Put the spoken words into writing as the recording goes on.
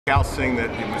Cal saying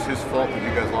that it was his fault that you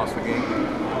guys lost the game?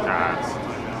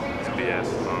 It's BS.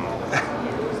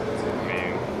 I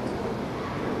mean,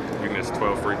 we missed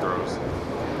 12 free throws.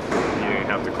 You didn't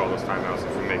have to call those timeouts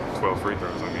if we make 12 free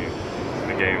throws. I mean,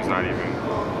 the game's not even,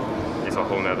 it's a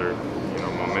whole nother,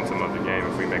 momentum of the game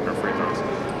if we make our free throws.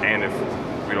 And if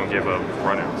we don't give up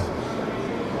runouts.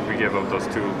 We give up those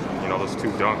two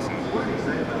dunks,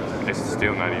 and it's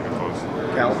still not even close.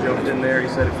 Cal joked in there. He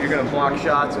said, if you're going to block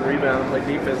shots and rebound and play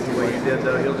defense the way you did,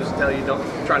 though, he'll just tell you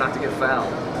try not to get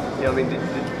fouled.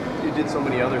 You did so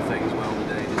many other things well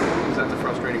today. Was that the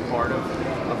frustrating part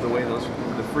of the way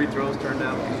the free throws turned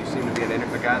out? Because you seem to be a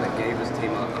guy that gave his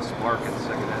team a spark in the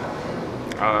second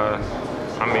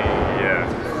half. I mean, yeah,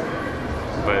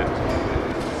 but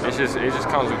it just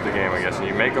comes with the game, I guess. And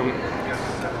you make them,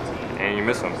 and you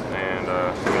miss them.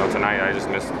 And tonight I just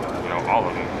missed all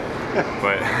of them.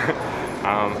 But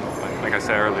like I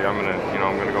said earlier, I'm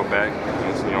gonna go back.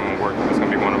 And, I'm gonna work. It's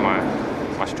gonna be one of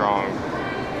my strong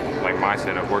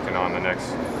mindset of working on the next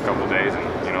couple of days and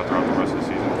throughout the rest of the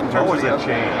season. What was the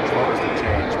change? What was the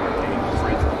change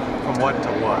from what to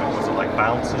what? Was it like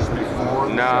bounces before?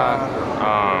 Nah.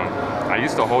 I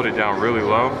used to hold it down really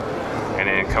low and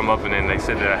then come up, and then they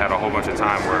said that I had a whole bunch of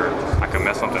time where I could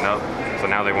mess something up. So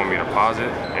now they want me to pause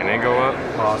it and then go up.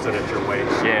 Pause it at your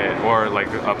waist. Yeah, or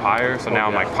up higher. So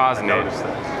now I'm pausing it,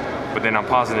 but then I'm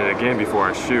pausing it again before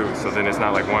I shoot. So then it's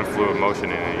not like one fluid motion,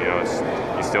 and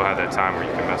you still have that time where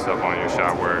you can mess up on your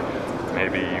shot where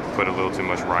maybe you put a little too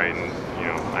much right, and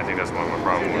I think that's one of my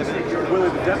problems. Willie,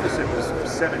 the deficit was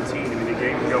 17. I mean, the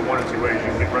game can go one or two ways.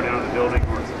 You can run out of the building,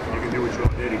 or you can do what you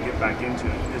all did and get back into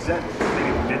it. Does that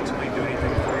maybe mentally do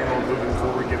anything for you all moving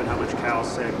forward, given how much Cal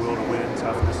said will to win,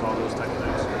 toughness, all those type of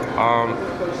things?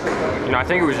 I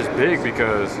think it was just big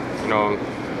because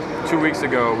 2 weeks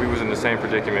ago we was in the same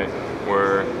predicament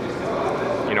where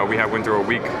we had went through a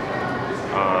week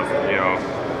of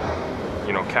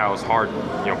Cal's hard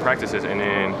practices, and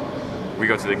then we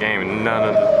go to the game and none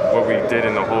of what we did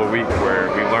in the whole week where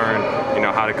we learned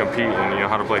how to compete and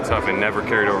how to play tough and never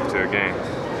carried over to a game.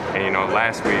 And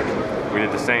last week we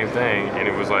did the same thing, and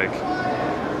it was like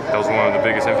that was one of the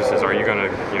biggest emphasis. Are you going to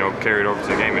carry it over to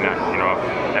the game? And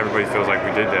everybody feels like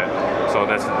we did that. So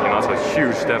that's that's a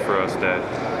huge step for us that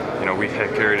we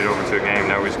had carried it over to a game.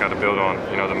 Now we just got to build on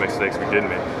the mistakes we did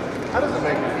make. How does it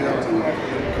make you feel when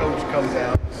the coach comes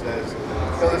out and says,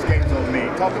 this game's on me?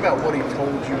 Talk about what he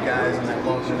told you guys in that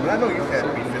locker room. I know you've had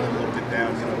to be feeling a little bit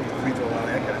down, free throw line,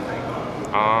 that kind of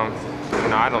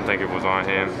thing. I don't think it was on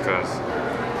him because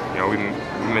we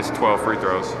missed 12 free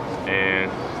throws,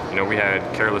 and we had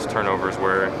careless turnovers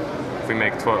where if we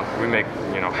make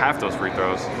half those free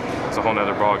those, it's a whole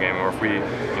nother ball game. Or if we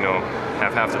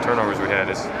have half the turnovers we had,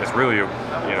 it's really a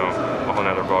whole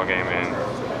nother ball game. And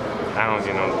I don't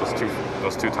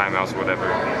those two timeouts, whatever.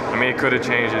 I mean, it could have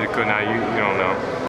changed it, it could not. You don't know.